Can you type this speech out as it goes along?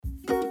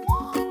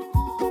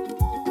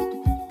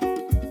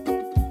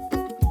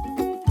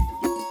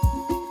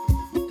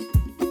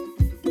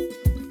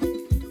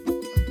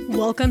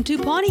Welcome to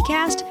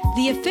PawneeCast,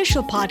 the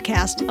official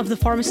podcast of the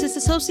Pharmacists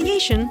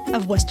Association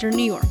of Western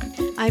New York.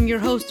 I'm your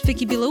host,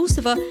 Vicky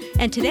Bilousova,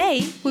 and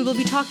today we will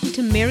be talking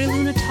to Mary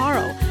Lou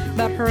Notaro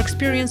about her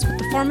experience with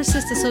the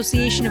Pharmacists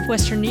Association of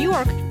Western New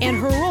York and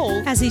her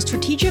role as a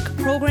strategic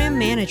program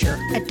manager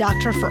at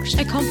Dr. First,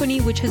 a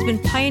company which has been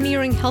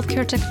pioneering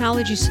healthcare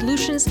technology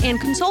solutions and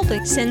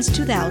consulting since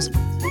 2000.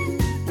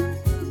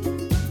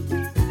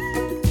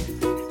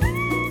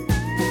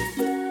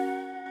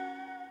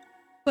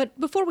 But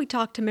before we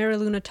talk to Mary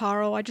Lou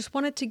Notaro, I just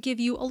wanted to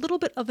give you a little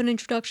bit of an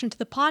introduction to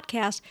the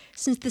podcast,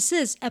 since this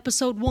is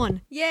episode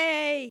 1.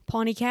 Yay!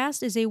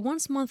 PawneeCast is a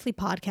once-monthly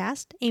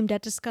podcast aimed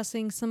at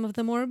discussing some of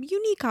the more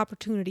unique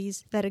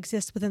opportunities that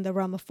exist within the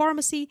realm of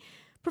pharmacy,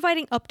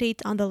 providing updates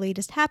on the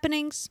latest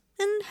happenings,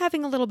 and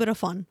having a little bit of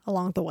fun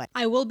along the way.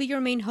 I will be your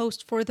main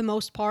host for the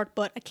most part,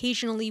 but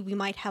occasionally we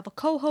might have a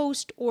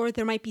co-host, or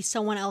there might be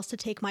someone else to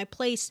take my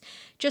place,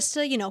 just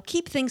to,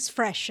 keep things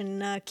fresh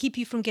and keep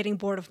you from getting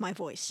bored of my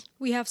voice.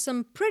 We have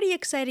some pretty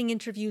exciting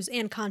interviews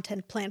and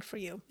content planned for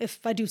you, if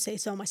I do say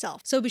so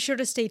myself, so be sure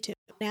to stay tuned.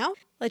 Now,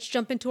 let's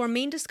jump into our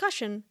main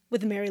discussion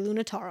with Mary Lou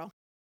Notaro.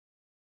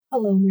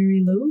 Hello,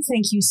 Mary Lou.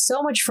 Thank you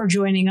so much for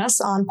joining us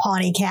on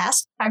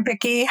PawneeCast. Hi,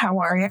 Vicky. How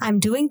are you?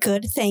 I'm doing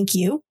good, thank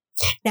you.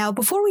 Now,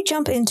 before we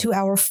jump into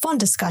our fun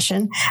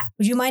discussion,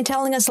 would you mind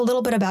telling us a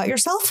little bit about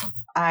yourself?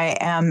 I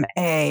am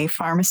a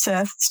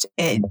pharmacist.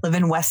 I live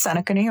in West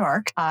Seneca, New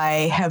York.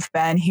 I have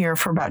been here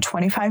for about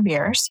 25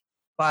 years,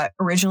 but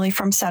originally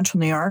from Central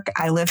New York.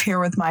 I live here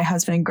with my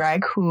husband,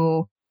 Greg,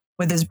 who,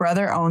 with his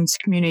brother, owns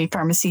community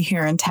pharmacy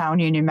here in town,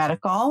 Union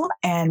Medical.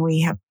 And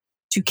we have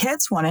 2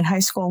 kids, one in high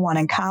school, one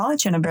in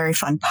college, and a very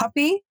fun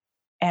puppy.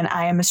 And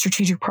I am a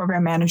strategic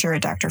program manager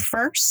at Dr.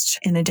 First,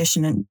 in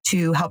addition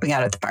to helping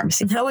out at the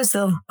pharmacy. How is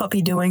the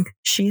puppy doing?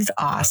 She's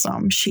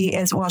awesome.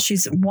 She's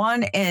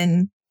 1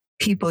 in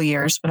people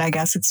years, but I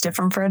guess it's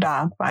different for a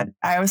dog. But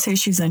I always say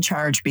she's in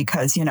charge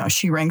because,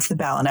 she rings the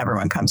bell and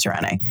everyone comes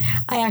running.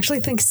 I actually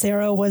think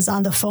Sarah was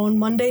on the phone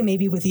Monday,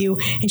 maybe with you,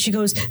 and she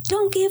goes,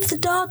 "Don't give the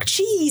dog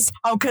cheese."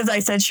 Oh, because I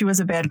said she was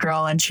a bad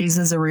girl and cheese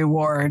is a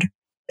reward.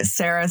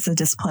 Sarah's a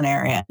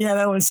disciplinarian. Yeah,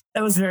 that was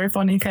very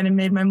funny. Kind of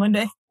made my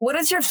Monday. What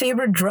is your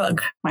favorite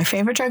drug? My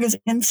favorite drug is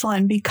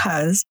insulin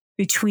because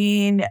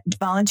between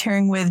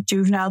volunteering with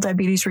Juvenile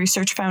Diabetes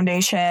Research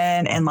Foundation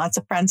and lots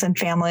of friends and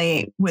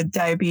family with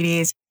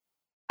diabetes,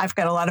 I've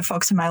got a lot of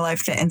folks in my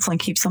life that insulin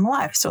keeps them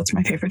alive. So it's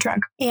my favorite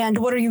drug. And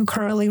what are you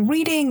currently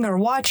reading or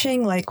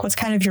watching? What's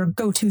kind of your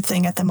go-to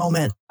thing at the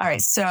moment? All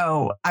right.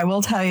 So I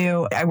will tell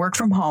you, I work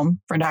from home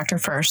for Dr.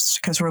 First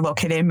because we're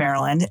located in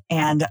Maryland,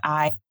 and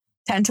I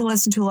tend to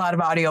listen to a lot of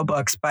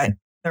audiobooks, but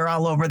they're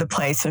all over the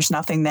place. There's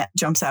nothing that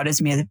jumps out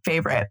as me as a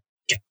favorite.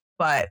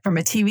 But from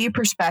a TV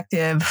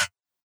perspective,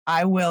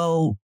 I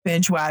will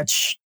binge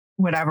watch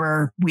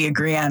whatever we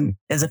agree on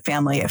as a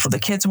family. If the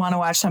kids want to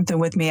watch something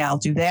with me, I'll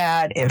do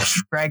that. If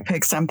Greg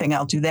picks something,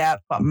 I'll do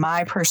that. But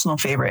my personal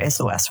favorite is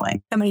The West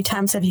Wing. How many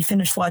times have you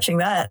finished watching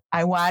that?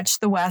 I watch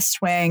The West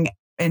Wing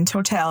in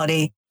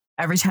totality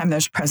every time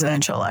there's a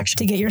presidential election.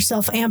 To get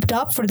yourself amped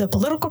up for the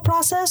political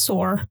process,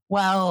 or?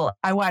 Well,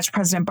 I watch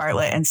President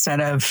Bartlett instead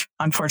of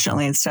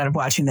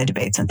watching the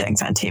debates and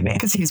things on TV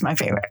because he's my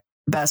favorite.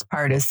 The best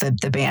part is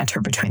the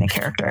banter between the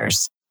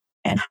characters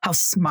and how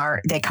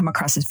smart they come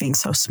across as being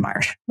so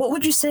smart. What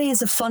would you say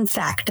is a fun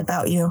fact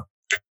about you?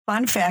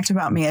 Fun fact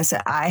about me is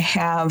that I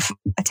have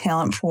a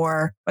talent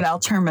for what I'll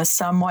term as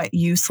somewhat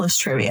useless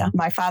trivia.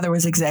 My father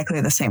was exactly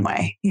the same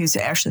way. He was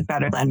actually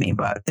better than me,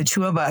 but the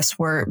two of us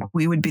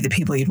we would be the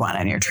people you'd want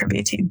on your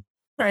trivia team.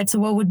 All right. So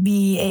what would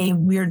be a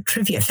weird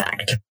trivia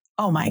fact?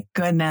 Oh my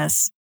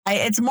goodness.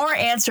 It's more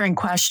answering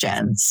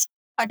questions.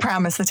 I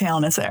promise the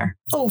talent is there.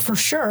 Oh, for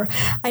sure.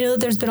 I know that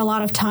there's been a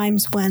lot of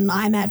times when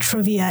I'm at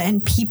trivia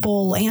and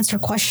people answer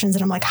questions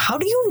and I'm like, how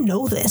do you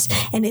know this?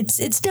 And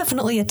it's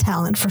definitely a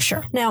talent for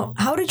sure. Now,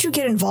 how did you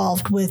get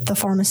involved with the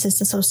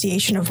Pharmacists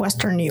Association of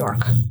Western New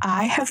York?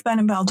 I have been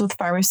involved with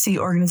pharmacy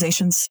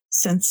organizations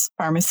since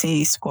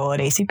pharmacy school at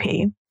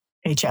ACP.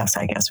 HS,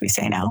 I guess we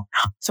say now.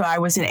 So I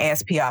was an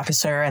ASP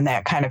officer and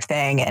that kind of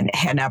thing, and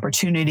had an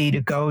opportunity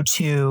to go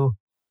to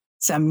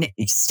some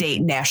state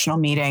and national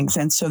meetings.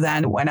 And so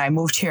then when I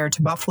moved here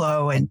to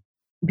Buffalo and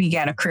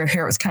began a career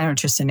here, it was kind of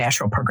just a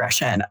natural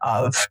progression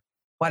of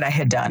what I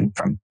had done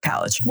from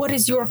college. What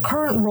is your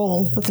current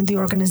role within the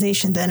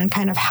organization then? And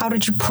kind of how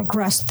did you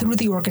progress through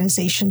the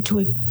organization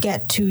to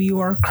get to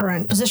your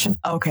current position?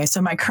 Okay,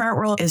 so my current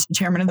role is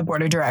chairman of the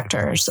board of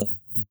directors.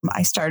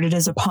 I started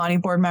as a Pawnee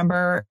board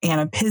member and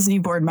a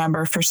PISNI board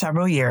member for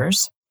several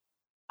years.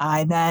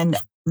 I then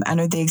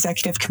entered the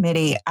executive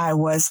committee. I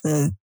was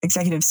the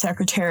executive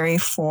secretary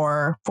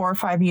for 4 or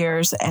 5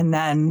 years, and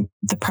then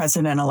the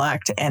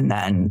president-elect, and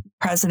then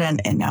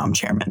president, and now I'm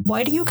chairman.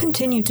 Why do you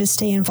continue to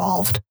stay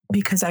involved?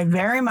 Because I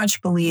very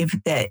much believe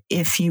that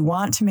if you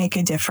want to make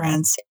a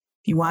difference,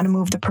 if you want to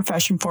move the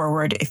profession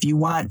forward, if you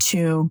want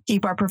to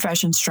keep our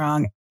profession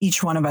strong,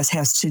 each one of us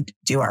has to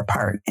do our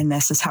part. And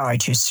this is how I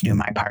choose to do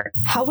my part.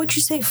 How would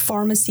you say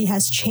pharmacy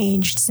has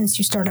changed since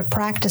you started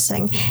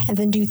practicing? And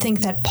then do you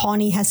think that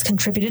Pawnee has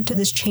contributed to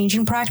this change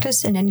in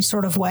practice in any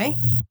sort of way?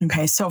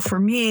 Okay. So for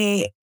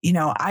me,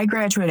 I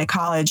graduated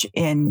college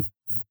in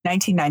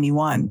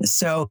 1991.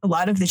 So a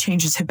lot of the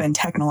changes have been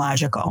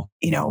technological.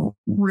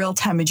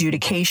 Real-time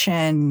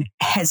adjudication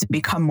has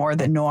become more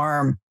the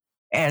norm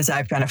as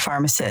I've been a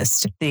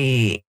pharmacist.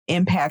 The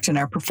impact in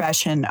our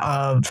profession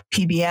of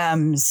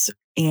PBMs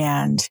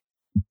and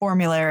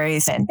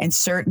formularies and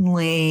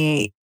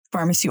certainly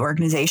pharmacy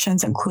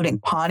organizations, including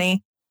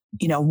Pawnee,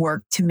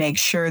 work to make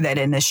sure that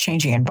in this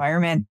changing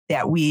environment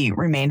that we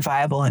remain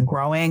viable and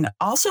growing.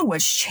 Also,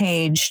 what's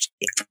changed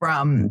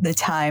from the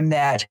time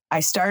that I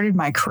started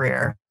my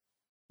career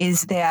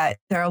is that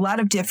there are a lot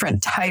of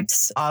different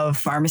types of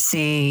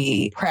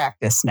pharmacy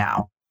practice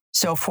now.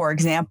 So, for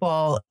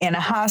example, in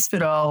a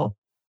hospital,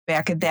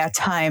 back at that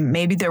time,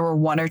 maybe there were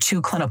one or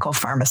two clinical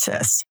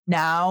pharmacists.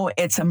 Now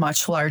it's a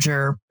much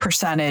larger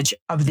percentage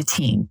of the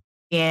team.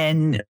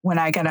 When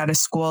I got out of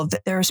school,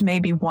 there's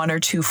maybe one or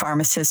two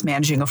pharmacists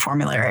managing a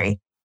formulary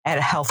at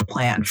a health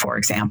plan, for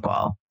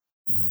example.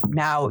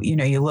 Now,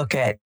 you look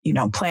at,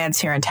 plans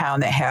here in town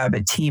that have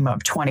a team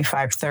of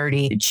 25,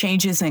 30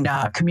 changes in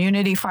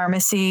community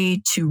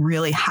pharmacy to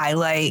really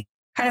highlight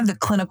kind of the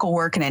clinical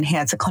work and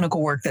enhance the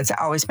clinical work that's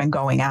always been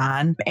going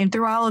on. And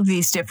through all of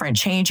these different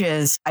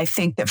changes, I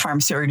think that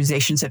pharmacy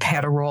organizations have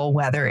had a role,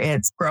 whether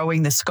it's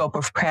growing the scope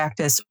of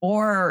practice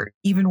or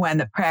even when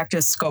the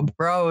practice scope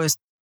grows,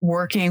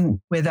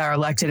 working with our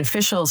elected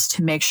officials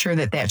to make sure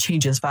that that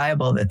change is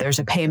viable, that there's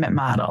a payment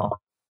model,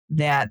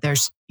 that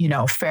there's,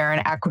 fair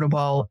and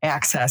equitable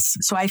access.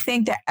 So I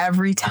think that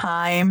every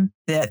time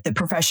that the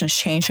profession has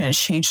changed, and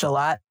it's changed a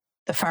lot,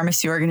 the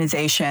pharmacy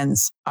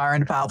organizations are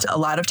involved a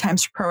lot of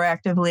times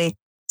proactively,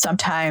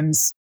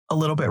 sometimes a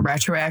little bit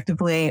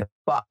retroactively,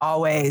 but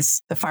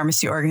always the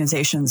pharmacy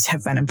organizations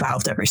have been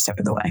involved every step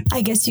of the way.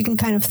 I guess you can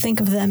kind of think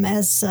of them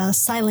as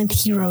silent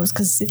heroes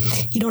because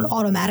you don't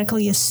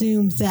automatically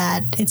assume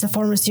that it's a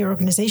pharmacy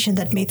organization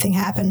that made things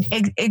happen.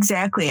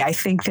 Exactly. I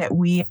think that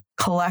we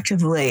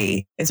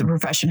collectively as a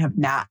profession have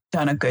not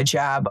done a good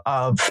job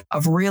of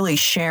really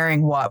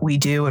sharing what we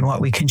do and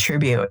what we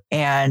contribute.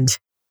 And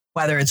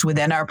whether it's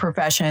within our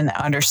profession,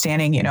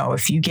 understanding,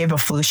 if you gave a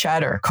flu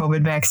shot or a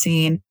COVID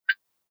vaccine,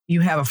 you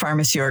have a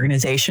pharmacy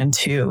organization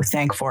to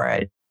thank for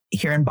it.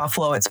 Here in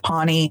Buffalo, it's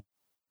Pawnee.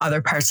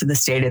 Other parts of the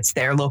state, it's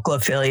their local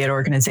affiliate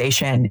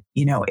organization.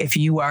 If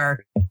you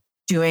are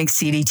doing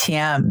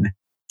CDTM,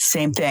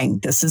 same thing.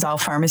 This is all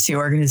pharmacy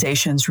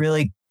organizations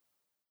really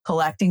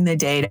collecting the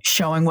data,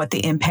 showing what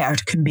the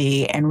impact can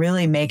be, and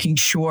really making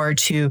sure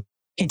to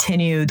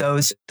continue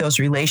those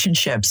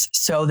relationships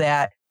so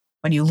that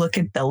when you look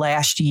at the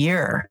last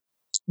year,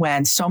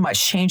 when so much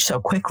changed so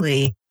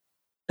quickly,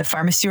 the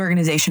pharmacy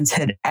organizations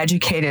had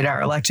educated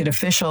our elected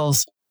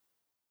officials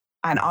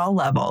on all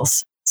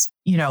levels,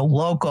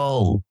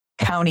 local,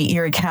 county,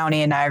 Erie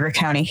County and Niagara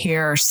County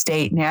here,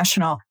 state,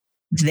 national,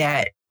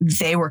 that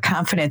they were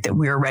confident that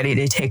we were ready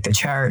to take the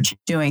charge,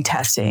 doing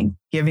testing,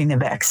 giving the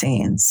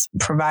vaccines,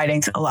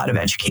 providing a lot of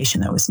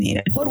education that was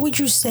needed. What would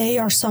you say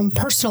are some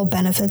personal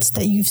benefits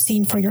that you've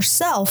seen for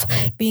yourself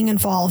being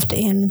involved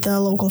in the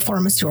local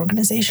pharmacy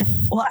organization?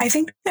 Well, I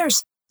think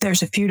there's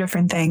a few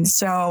different things.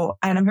 So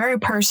on a very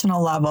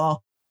personal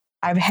level,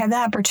 I've had the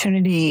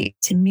opportunity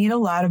to meet a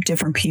lot of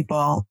different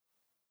people,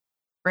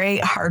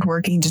 great,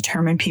 hardworking,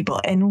 determined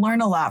people, and learn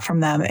a lot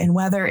from them. And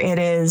whether it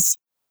is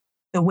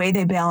the way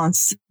they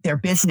balance their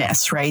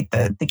business, right?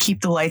 The keep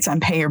the lights on,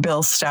 pay your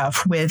bills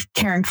stuff with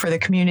caring for the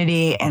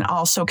community and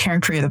also caring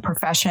for the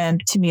profession,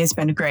 to me has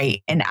been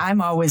great. And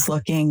I'm always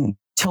looking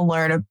to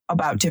learn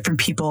about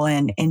different people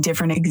and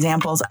different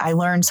examples. I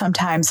learn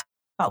sometimes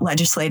about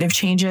legislative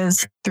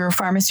changes through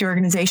pharmacy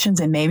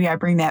organizations, and maybe I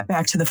bring that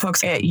back to the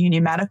folks at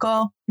Union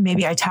Medical.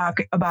 Maybe I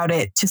talk about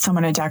it to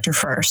someone at Dr.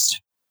 First.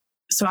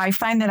 So I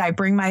find that I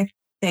bring my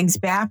things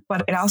back,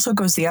 but it also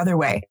goes the other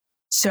way.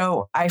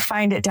 So I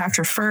find at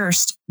Dr.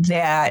 First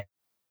that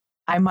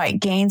I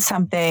might gain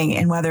something,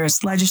 and whether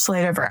it's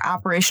legislative or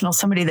operational,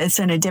 somebody that's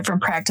in a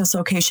different practice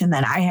location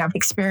than I have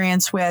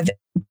experience with,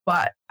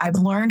 but I've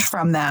learned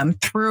from them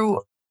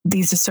through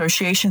these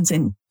associations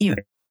and even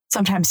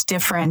sometimes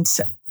different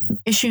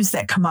issues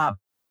that come up.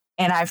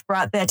 And I've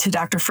brought that to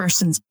Dr.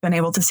 First and been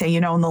able to say,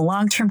 in the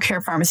long-term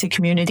care pharmacy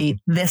community,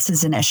 this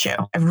is an issue.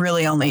 I've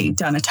really only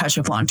done a touch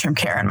of long-term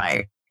care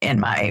in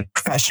my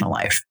professional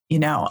life,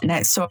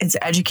 and so it's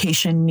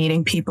education,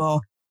 meeting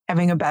people,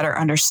 having a better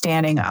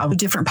understanding of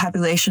different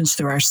populations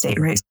through our state,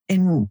 right?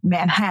 In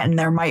Manhattan,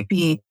 there might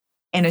be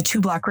in a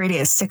 2-block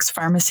radius, 6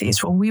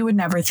 pharmacies. Well, we would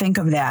never think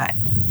of that.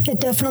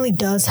 It definitely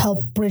does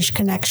help bridge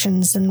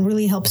connections and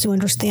really helps you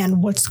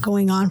understand what's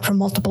going on from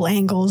multiple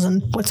angles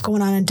and what's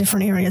going on in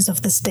different areas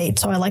of the state.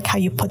 So I like how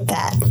you put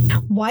that.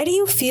 Why do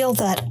you feel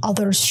that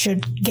others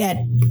should get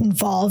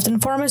involved in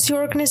pharmacy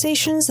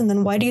organizations? And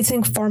then why do you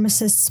think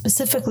pharmacists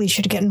specifically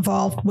should get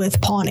involved with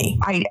Pawnee?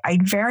 I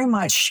very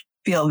much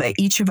feel that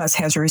each of us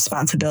has a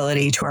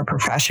responsibility to our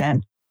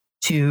profession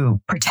to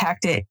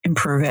protect it,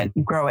 improve it,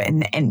 and grow it.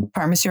 And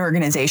pharmacy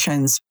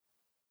organizations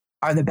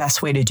are the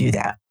best way to do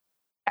that.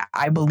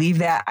 I believe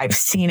that. I've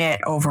seen it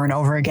over and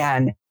over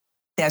again.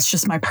 That's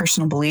just my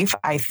personal belief.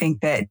 I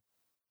think that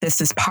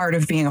this is part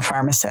of being a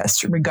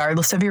pharmacist,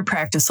 regardless of your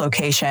practice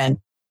location.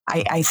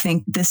 I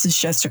think this is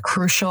just a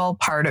crucial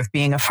part of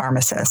being a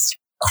pharmacist.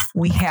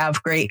 We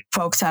have great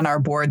folks on our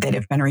board that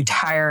have been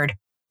retired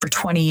for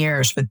 20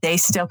 years, but they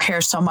still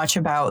care so much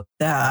about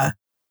the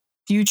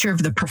future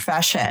of the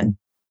profession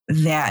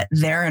that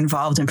they're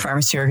involved in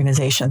pharmacy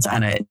organizations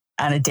on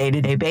a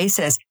day-to-day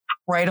basis,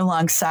 right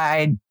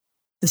alongside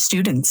the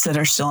students that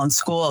are still in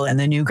school and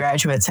the new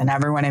graduates and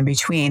everyone in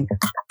between.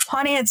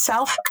 Pawnee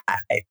itself,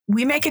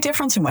 we make a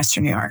difference in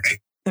Western New York.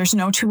 There's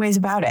no two ways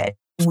about it.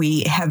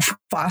 We have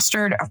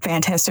fostered a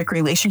fantastic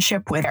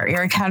relationship with our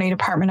Erie County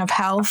Department of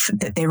Health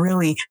that they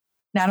really,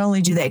 not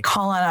only do they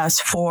call on us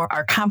for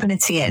our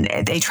competency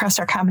and they trust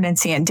our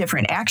competency in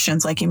different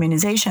actions like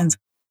immunizations,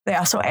 they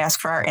also ask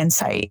for our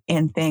insight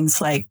in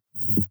things like,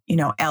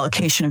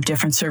 allocation of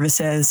different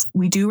services.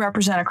 We do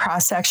represent a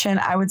cross section,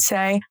 I would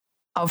say,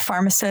 of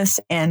pharmacists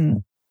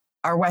in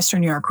our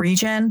Western New York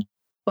region,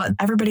 but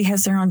everybody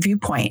has their own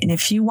viewpoint. And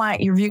if you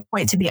want your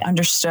viewpoint to be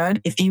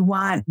understood, if you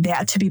want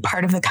that to be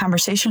part of the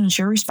conversation, it's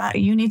your response.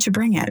 You need to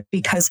bring it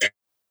because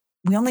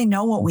we only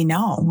know what we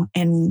know.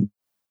 And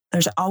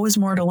there's always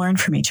more to learn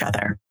from each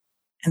other.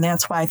 And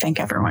that's why I think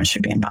everyone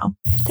should be involved.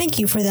 Thank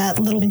you for that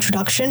little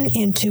introduction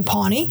into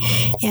Pawnee.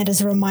 And as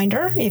a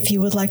reminder, if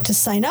you would like to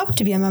sign up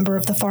to be a member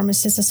of the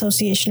Pharmacists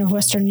Association of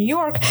Western New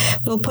York,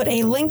 we'll put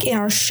a link in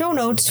our show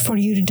notes for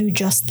you to do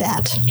just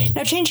that.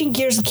 Now, changing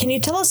gears, can you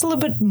tell us a little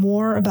bit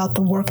more about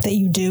the work that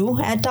you do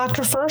at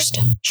Dr. First?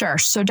 Sure.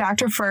 So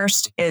Dr.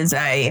 First is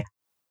a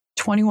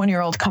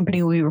 21-year-old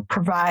company. We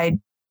provide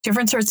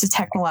different sorts of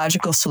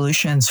technological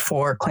solutions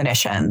for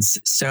clinicians.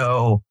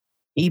 So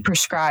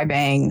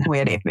e-prescribing, we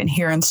have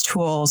adherence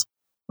tools,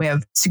 we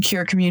have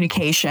secure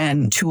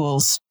communication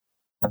tools,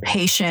 a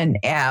patient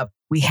app,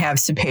 we have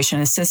some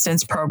patient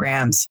assistance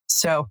programs.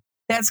 So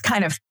that's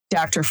kind of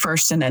Dr.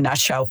 First in a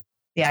nutshell.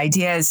 The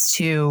idea is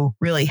to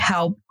really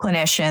help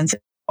clinicians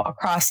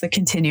across the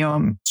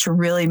continuum to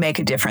really make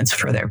a difference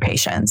for their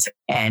patients.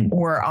 And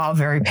we're all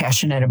very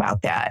passionate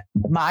about that.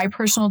 My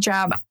personal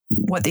job,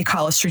 what they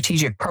call a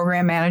strategic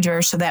program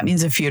manager. So that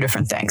means a few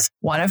different things.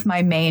 One of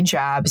my main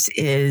jobs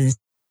is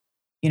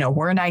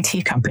we're an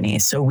IT company,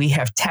 so we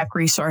have tech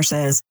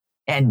resources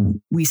and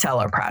we sell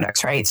our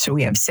products, right? So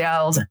we have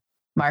sales,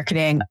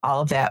 marketing,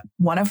 all of that.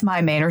 One of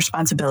my main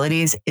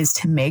responsibilities is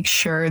to make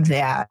sure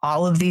that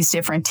all of these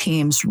different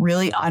teams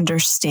really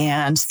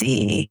understand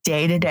the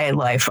day-to-day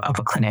life of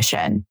a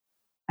clinician.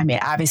 I mean,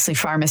 obviously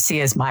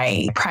pharmacy is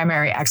my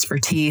primary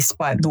expertise,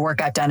 but the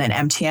work I've done in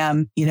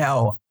MTM,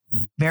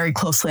 very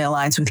closely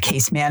aligns with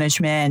case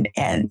management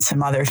and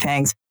some other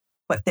things.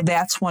 But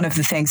that's one of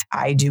the things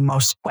I do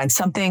most. When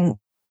something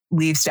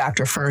leaves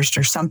Dr. First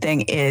or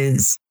something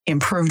is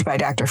improved by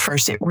Dr.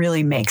 First, it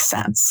really makes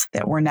sense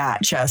that we're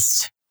not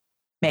just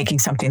making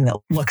something that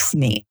looks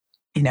neat,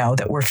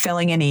 that we're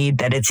filling a need,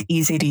 that it's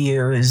easy to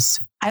use.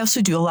 I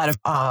also do a lot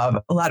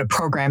of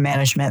program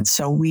management.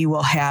 So we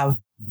will have,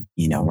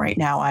 right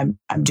now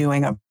I'm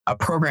doing a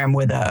program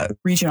with a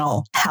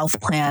regional health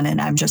plan, and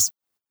I'm just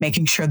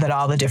making sure that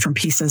all the different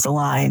pieces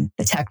align,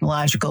 the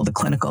technological, the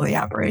clinical, the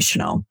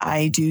operational.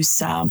 I do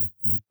some,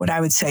 what I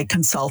would say,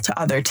 consult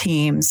to other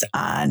teams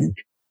on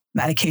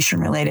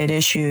medication-related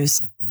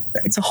issues.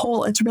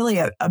 It's really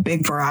a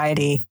big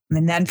variety.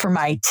 And then for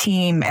my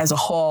team as a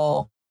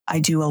whole, I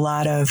do a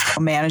lot of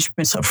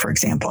management. So for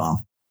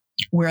example,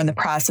 we're in the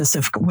process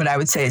of what I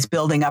would say is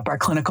building up our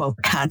clinical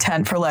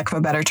content, for lack of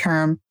a better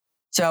term.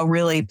 So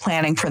really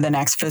planning for the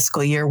next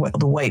fiscal year with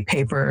the white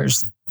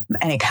papers,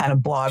 any kind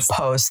of blog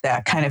posts,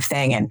 that kind of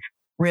thing. And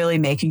really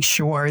making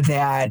sure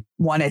that,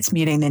 one, it's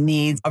meeting the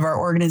needs of our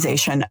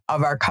organization,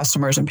 of our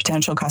customers and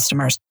potential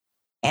customers,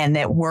 and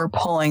that we're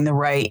pulling the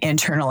right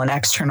internal and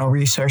external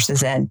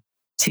resources in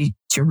to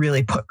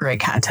really put great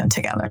content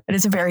together. It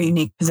is a very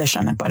unique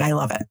position, but I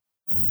love it.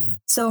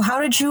 So how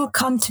did you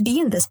come to be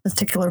in this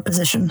particular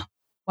position?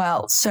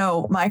 Well,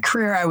 so my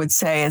career, I would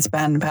say, has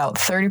been about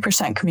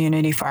 30%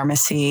 community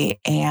pharmacy,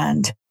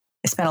 and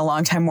I spent a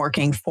long time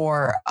working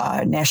for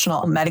a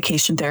national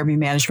medication therapy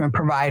management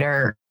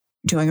provider,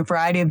 doing a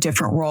variety of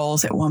different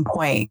roles. At one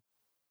point,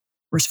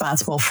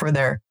 responsible for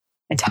their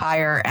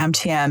entire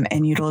MTM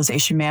and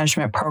utilization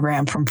management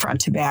program from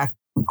front to back,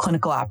 from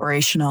clinical,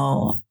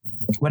 operational,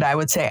 what I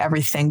would say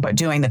everything but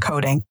doing the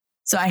coding.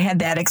 So I had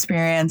that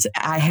experience.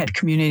 I had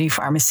community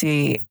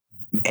pharmacy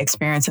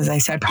experience, as I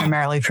said,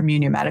 primarily from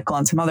Union Medical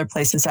and some other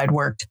places I'd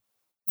worked.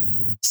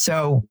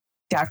 So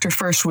Dr.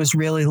 First was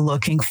really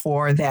looking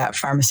for that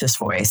pharmacist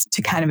voice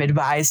to kind of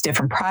advise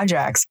different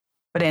projects.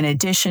 But in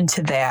addition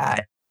to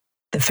that,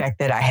 the fact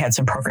that I had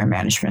some program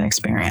management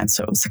experience.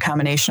 So it was a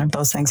combination of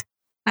those things.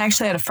 I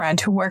actually had a friend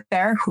who worked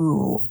there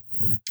who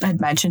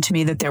had mentioned to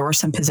me that there were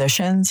some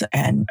positions,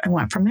 and I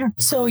went from there.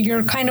 So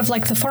you're kind of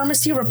like the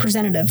pharmacy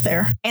representative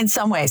there. In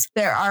some ways,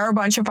 there are a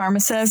bunch of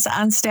pharmacists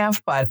on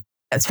staff, but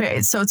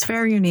It's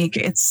very unique.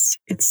 It's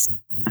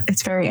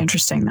very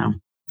interesting though.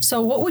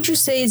 So what would you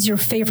say is your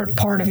favorite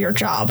part of your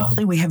job?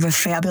 We have a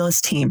fabulous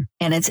team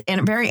and it's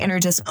very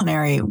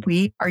interdisciplinary.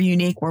 We are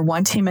unique. We're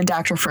one team in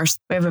Dr. First.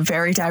 We have a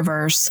very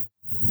diverse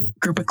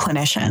group of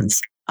clinicians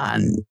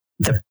on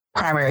the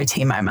primary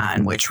team I'm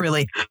on, which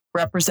really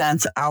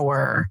represents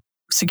our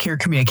secure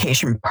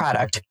communication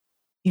product.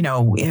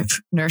 We have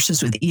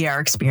nurses with ER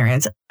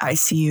experience,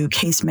 ICU,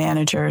 case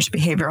managers,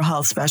 behavioral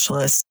health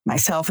specialists,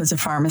 myself as a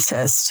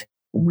pharmacist.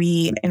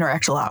 We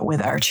interact a lot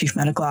with our chief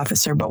medical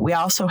officer, but we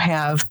also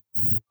have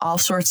all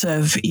sorts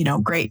of,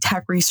 great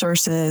tech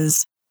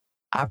resources,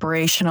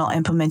 operational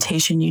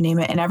implementation, you name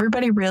it. And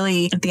everybody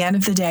really, at the end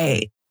of the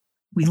day,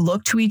 we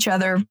look to each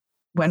other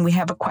when we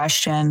have a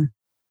question.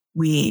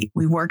 We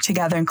work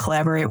together and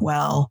collaborate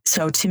well.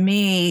 So to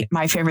me,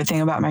 my favorite thing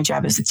about my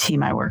job is the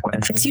team I work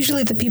with. It's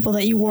usually the people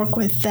that you work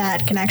with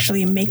that can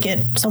actually make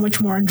it so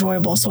much more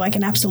enjoyable. So I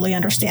can absolutely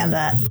understand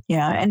that.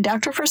 Yeah. And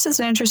Dr. First is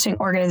an interesting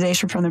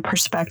organization from the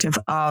perspective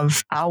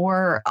of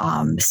our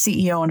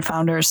CEO and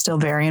founder is still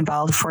very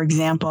involved. For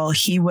example,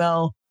 he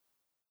will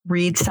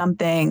read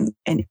something,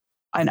 an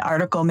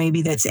article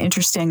maybe that's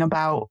interesting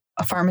about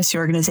a pharmacy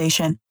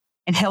organization,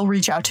 and he'll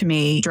reach out to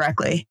me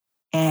directly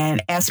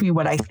and ask me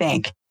what I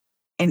think.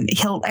 And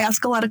he'll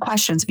ask a lot of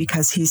questions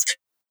because he's,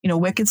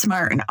 wicked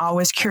smart and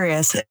always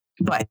curious,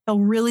 but he'll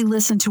really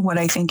listen to what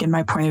I think and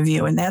my point of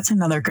view. And that's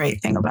another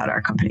great thing about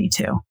our company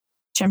too.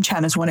 Jim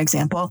Chen is one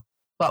example,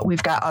 but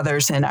we've got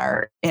others in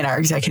our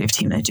executive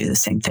team that do the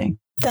same thing.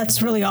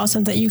 That's really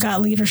awesome that you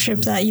got leadership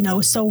that,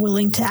 is so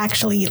willing to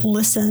actually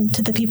listen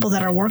to the people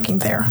that are working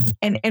there.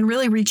 And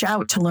really reach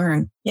out to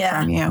learn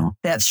from you.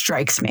 That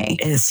strikes me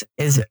is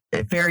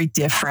very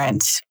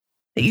different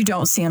that you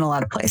don't see in a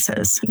lot of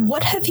places.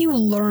 What have you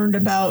learned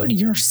about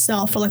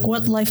yourself? Or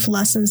what life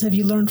lessons have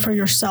you learned for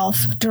yourself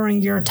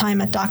during your time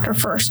at Dr.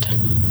 First?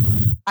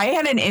 I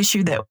had an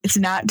issue that it's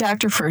not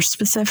Dr. First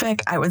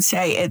specific. I would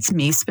say it's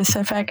me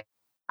specific.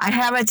 I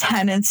have a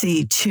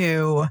tendency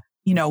to,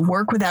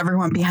 work with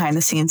everyone behind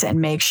the scenes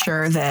and make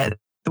sure that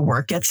the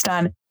work gets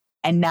done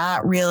and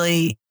not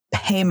really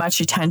pay much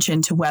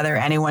attention to whether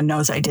anyone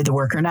knows I did the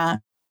work or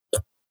not.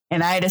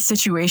 And I had a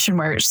situation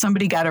where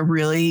somebody got a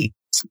really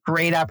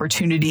great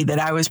opportunity that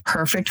I was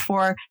perfect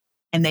for,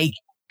 and they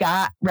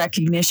got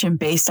recognition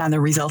based on the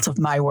results of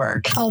my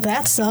work. Oh,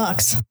 that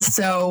sucks.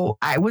 So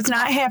I was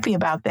not happy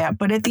about that.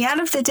 But at the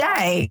end of the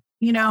day,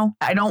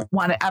 I don't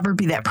want to ever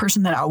be that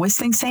person that always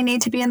thinks they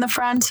need to be in the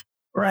front.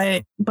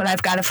 Right. But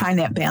I've got to find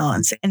that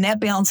balance, and that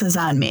balance is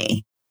on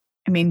me.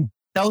 I mean,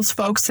 those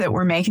folks that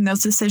were making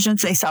those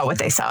decisions, they saw what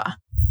they saw.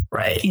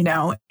 Right.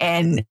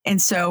 And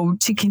so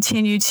to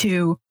continue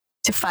to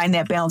find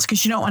that balance,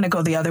 because you don't want to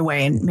go the other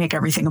way and make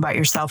everything about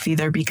yourself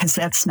either, because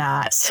that's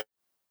not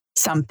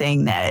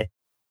something that,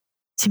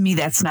 to me,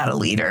 that's not a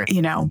leader,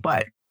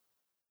 but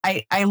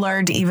I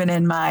learned even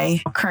in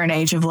my current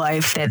age of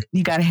life that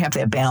you got to have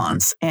that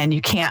balance, and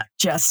you can't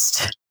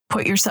just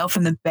put yourself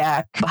in the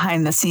back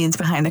behind the scenes,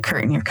 behind the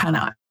curtain. You're kind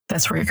of,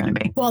 that's where you're going to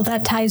be. Well,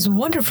 that ties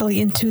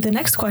wonderfully into the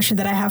next question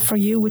that I have for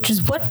you, which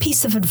is what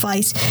piece of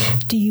advice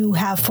do you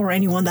have for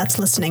anyone that's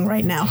listening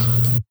right now?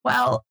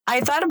 Well,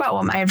 I thought about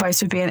what my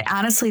advice would be. And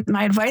honestly,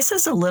 my advice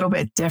is a little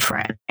bit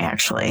different,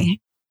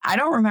 actually. I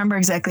don't remember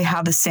exactly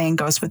how the saying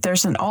goes, but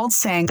there's an old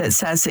saying that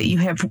says that you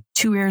have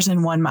 2 ears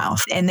and 1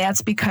 mouth. And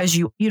that's because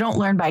you don't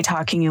learn by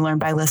talking, you learn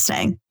by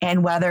listening.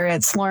 And whether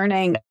it's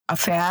learning a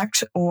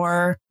fact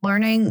or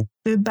learning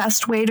the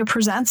best way to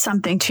present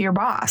something to your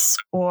boss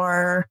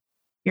or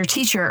your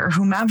teacher or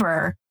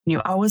whomever, you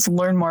always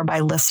learn more by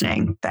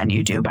listening than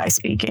you do by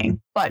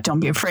speaking. But don't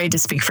be afraid to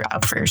speak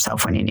up for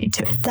yourself when you need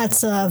to.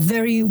 That's a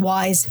very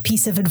wise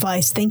piece of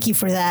advice. Thank you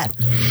for that.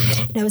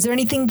 Now, is there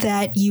anything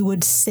that you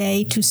would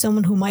say to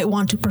someone who might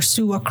want to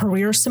pursue a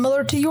career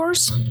similar to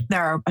yours?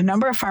 There are a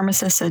number of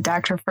pharmacists at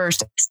Dr.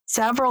 First.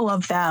 Several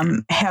of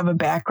them have a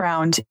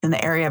background in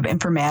the area of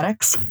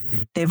informatics.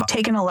 They've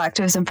taken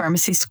electives in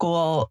pharmacy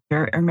school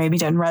or maybe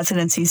done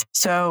residencies.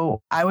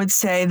 So I would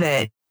say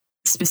that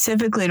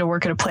specifically to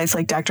work at a place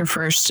like Dr.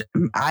 First,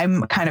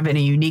 I'm kind of in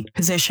a unique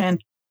position,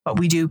 but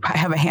we do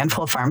have a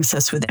handful of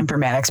pharmacists with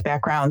informatics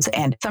backgrounds.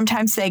 And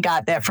sometimes they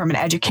got that from an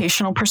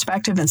educational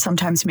perspective, and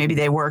sometimes maybe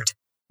they worked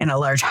in a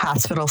large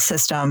hospital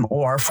system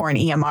or for an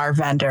EMR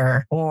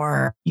vendor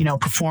or,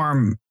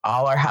 perform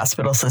all our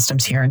hospital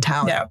systems here in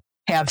town. Yeah.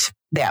 Have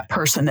that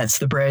person that's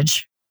the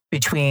bridge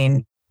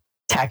between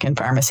tech and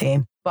pharmacy.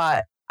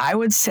 But I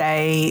would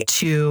say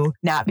to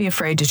not be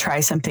afraid to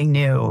try something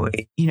new.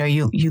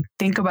 You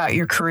think about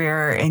your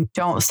career and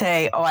don't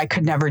say, oh, I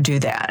could never do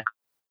that,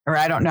 or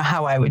I don't know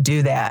how I would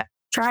do that.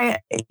 Try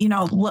it,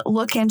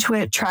 look into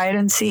it, try it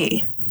and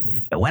see.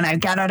 But when I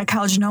got out of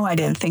college, no, I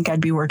didn't think I'd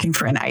be working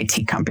for an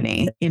IT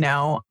company,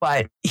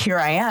 but here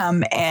I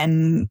am.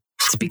 And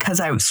it's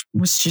because I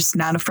was just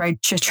not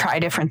afraid to try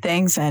different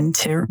things and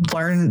to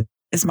learn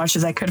as much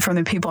as I could from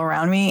the people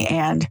around me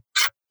and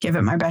give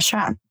it my best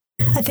shot.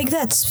 I think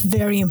that's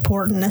very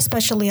important,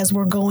 especially as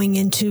we're going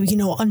into,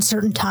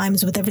 uncertain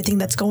times with everything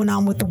that's going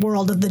on with the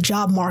world of the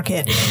job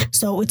market.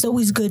 So it's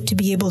always good to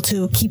be able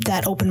to keep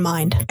that open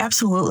mind.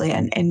 Absolutely.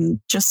 And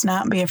just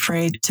not be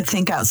afraid to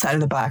think outside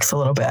of the box a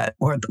little bit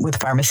with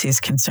pharmacies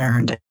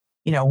concerned.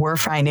 We're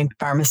finding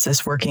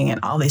pharmacists working in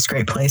all these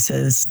great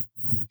places,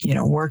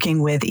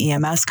 working with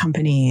EMS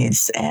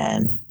companies.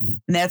 And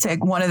that's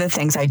one of the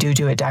things I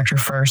do at Dr.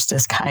 First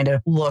is kind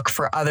of look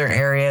for other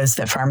areas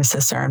that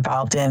pharmacists are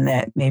involved in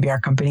that maybe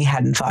our company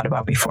hadn't thought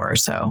about before.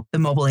 So the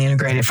mobile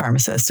integrated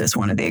pharmacist is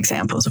one of the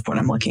examples of what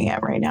I'm looking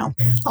at right now.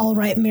 All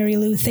right, Mary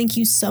Lou, thank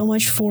you so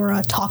much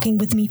for talking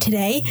with me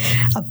today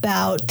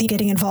about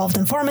getting involved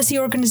in pharmacy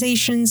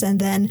organizations and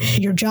then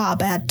your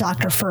job at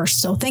Dr.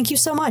 First. So thank you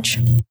so much.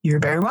 You're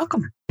very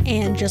welcome.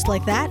 And just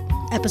like that,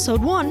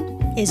 episode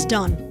 1 is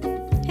done.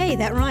 Hey,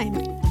 that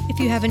rhymed. If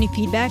you have any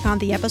feedback on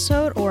the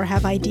episode or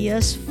have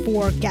ideas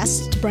for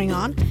guests to bring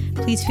on,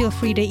 please feel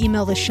free to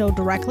email the show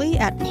directly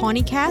at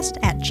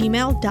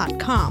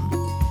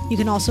pawnycast@gmail.com. You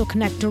can also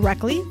connect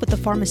directly with the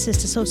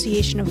Pharmacist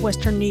Association of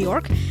Western New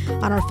York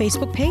on our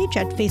Facebook page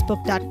at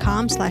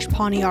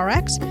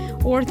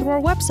facebook.com/PawnyRx or through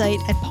our website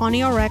at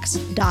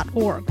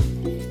pawnyrx.org.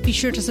 Be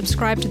sure to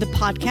subscribe to the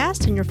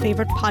podcast in your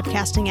favorite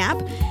podcasting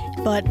app.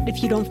 But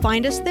if you don't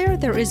find us there,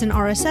 there is an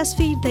RSS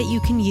feed that you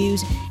can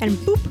use, and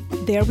boop,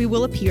 there we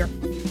will appear.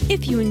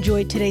 If you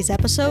enjoyed today's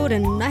episode,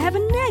 and I have a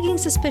nagging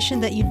suspicion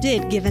that you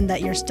did given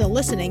that you're still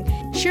listening,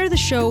 share the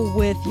show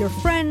with your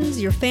friends,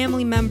 your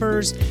family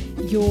members,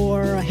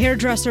 your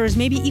hairdressers,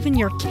 maybe even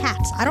your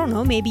cats. I don't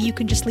know, maybe you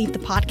can just leave the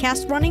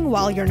podcast running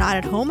while you're not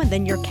at home, and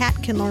then your cat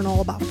can learn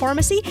all about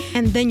pharmacy,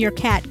 and then your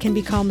cat can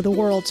become the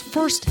world's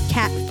first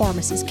cat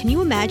pharmacist. Can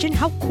you imagine?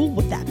 How cool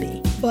would that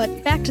be?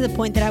 But back to the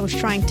point that I was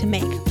trying to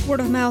make.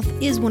 Word of mouth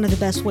is one of the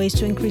best ways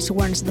to increase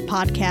awareness of the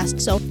podcast,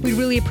 so we'd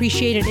really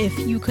appreciate it if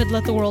you could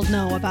let the world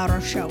know about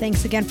our show.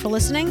 Thanks again for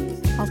listening.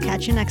 I'll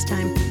catch you next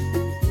time.